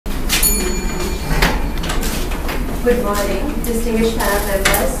Good morning, distinguished panel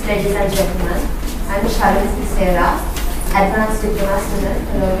members, ladies and gentlemen. I am Shaluni Tissera, Advanced Diploma student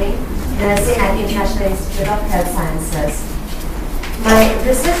following Nursing at International Institute of Health Sciences. My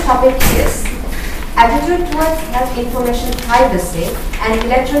research topic is Attitude towards Health Information Privacy and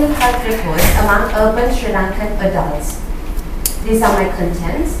Electronic Health Records among Urban Sri Lankan Adults. These are my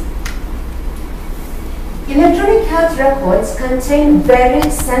contents. Electronic health records contain very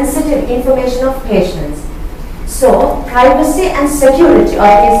sensitive information of patients. So, privacy and security of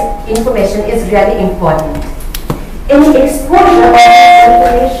this information is really important. Any exposure of this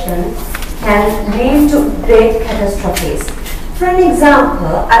information can lead to great catastrophes. For an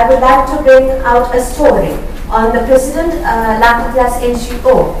example, I would like to bring out a story on the President Lanka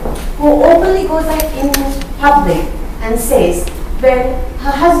NGO, who openly goes out in public and says when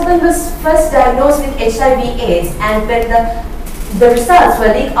her husband was first diagnosed with HIV/AIDS and when the results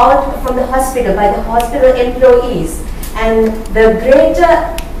were leaked out from the hospital by the hospital employees and the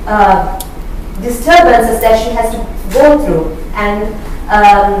greater disturbances that she has to go through and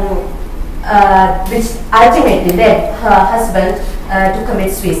which ultimately led her husband to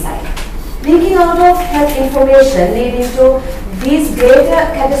commit suicide. Leaking out of health information leading to these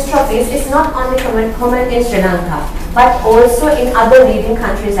greater catastrophes is not only common in Sri Lanka but also in other leading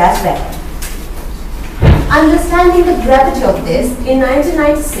countries as well. Understanding the gravity of this, in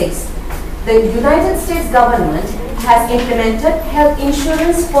 1996, the United States government has implemented Health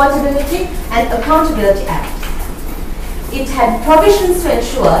Insurance Portability and Accountability Act. It had provisions to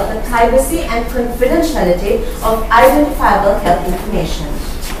ensure the privacy and confidentiality of identifiable health information.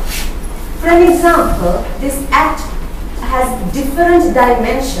 For an example, this act has different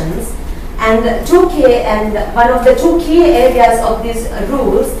dimensions and one of the two key areas of these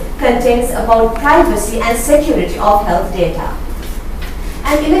rules contains about privacy and security of health data.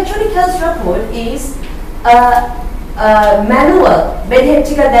 An electronic health record is a manual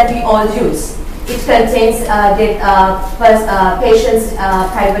medical that we all use. It contains patients'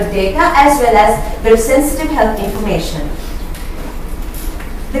 private data as well as very sensitive health information.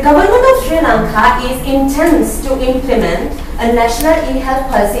 The government of Sri Lanka intends to implement a national e-health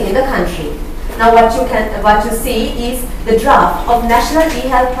policy in the country. Now what you see is the draft of National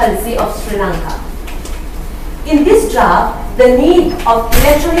E-Health Policy of Sri Lanka. In this draft, the need of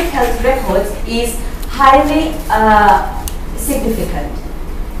electronic health records is highly significant.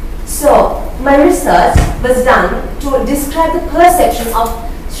 So, my research was done to describe the perception of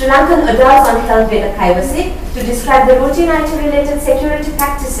Sri Lankan adults on health data privacy, to describe the routine IT-related security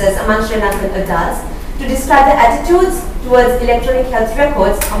practices among Sri Lankan adults, to describe the attitudes towards electronic health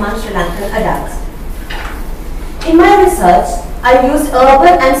records among Sri Lankan adults. In my research, I used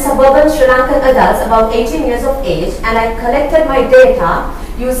urban and suburban Sri Lankan adults above 18 years of age and I collected my data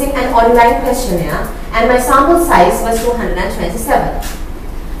using an online questionnaire and my sample size was 227.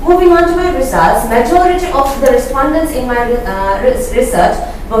 Moving on to my results, majority of the respondents in my research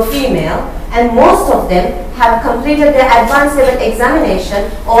were female and most of them have completed their advanced level examination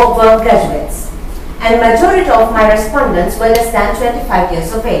or were graduates. And majority of my respondents were less than 25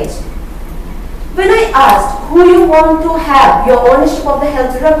 years of age. When I asked who you want to have your ownership of the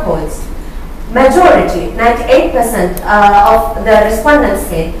health records, majority, 98% of the respondents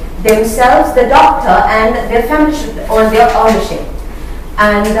said themselves, the doctor and their family should own their ownership.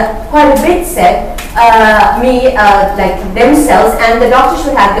 And quite a bit said like themselves and the doctor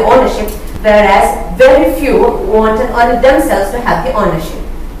should have the ownership, whereas very few wanted only themselves to have the ownership.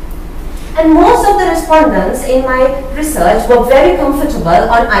 And most of the respondents in my research were very comfortable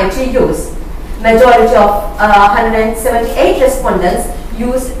on IT use. Majority of 178 respondents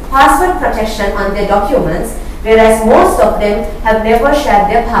use password protection on their documents, whereas most of them have never shared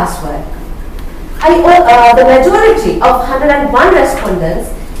their password. The majority of 101 respondents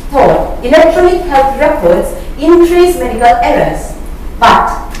thought electronic health records increase medical errors,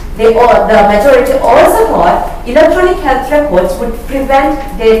 but the majority also thought electronic health records would prevent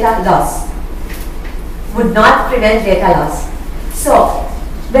data loss, would not prevent data loss. So,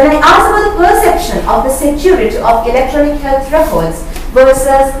 when I asked about the perception of the security of electronic health records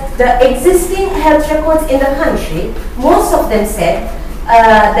versus the existing health records in the country, most of them said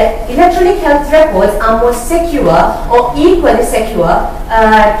the electronic health records are more secure or equally secure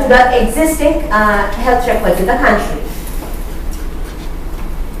to the existing health records in the country.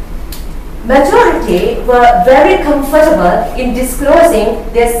 Majority were very comfortable in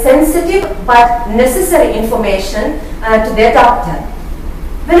disclosing their sensitive but necessary information to their doctor.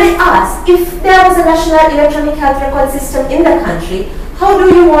 When I asked if there was a national electronic health record system in the country, how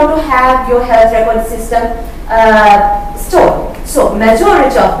do you want to have your health record system stored? So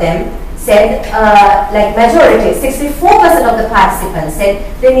majority of them said, like majority, 64% of the participants said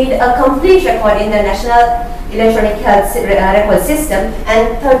they need a complete record in the National Electronic Health Record System,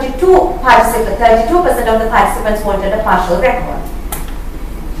 and 32% of the participants wanted a partial record.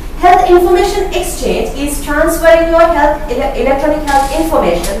 Health information exchange is transferring your electronic health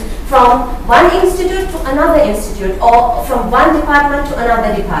information from one institute to another institute, or from one department to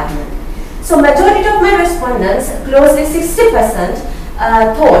another department. So majority of my respondents, closely 60%,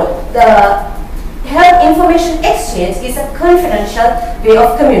 thought the health information exchange is a confidential way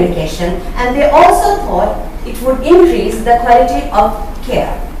of communication, and they also thought it would increase the quality of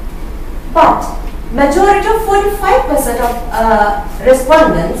care. But majority of 45% of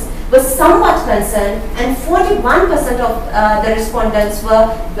respondents was somewhat concerned, and 41% of the respondents were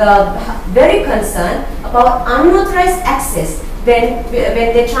very concerned about unauthorized access when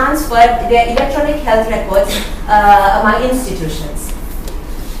they transferred their electronic health records among institutions.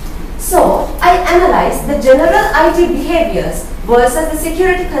 So, I analyzed the general IT behaviors versus the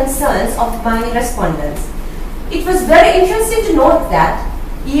security concerns of my respondents. It was very interesting to note that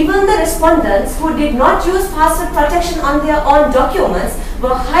even the respondents who did not use password protection on their own documents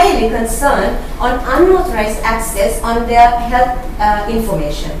were highly concerned on unauthorized access on their health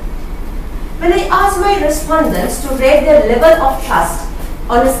information. When I asked my respondents to rate their level of trust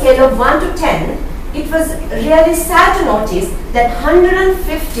on a scale of 1 to 10, it was really sad to notice that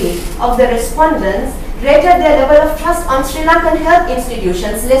 150 of the respondents rated their level of trust on Sri Lankan health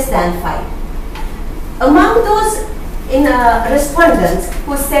institutions less than 5. Among those respondents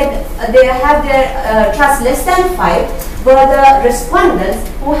who said they have their trust less than 5 were the respondents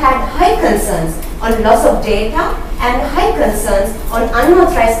who had high concerns on loss of data and high concerns on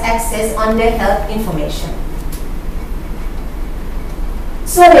unauthorized access on their health information.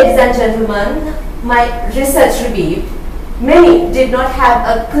 So, ladies and gentlemen, my research revealed many did not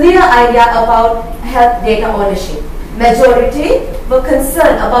have a clear idea about health data ownership. Majority were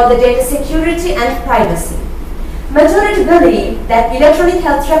concerned about the data security and privacy. Majority believed that electronic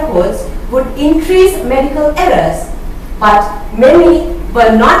health records would increase medical errors, but many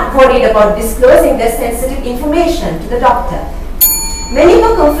were not worried about disclosing their sensitive information to the doctor. Many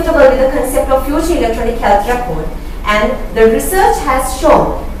were comfortable with the concept of future electronic health record, and the research has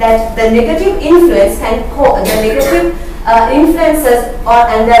shown that the negative influence and influences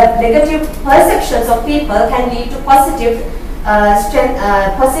and the negative perceptions of people can lead to positive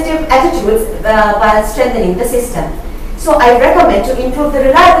attitudes while strengthening the system. So I recommend to improve the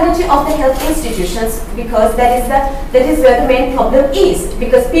reliability of the health institutions, because that is where the main problem is,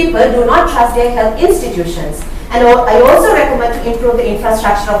 because people do not trust their health institutions. And I also recommend to improve the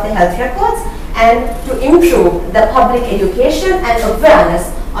infrastructure of the health records and to improve the public education and awareness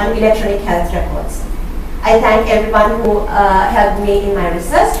on electronic health records. I thank everyone who helped me in my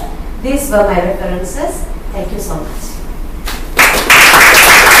research. These were my references. Thank you so much.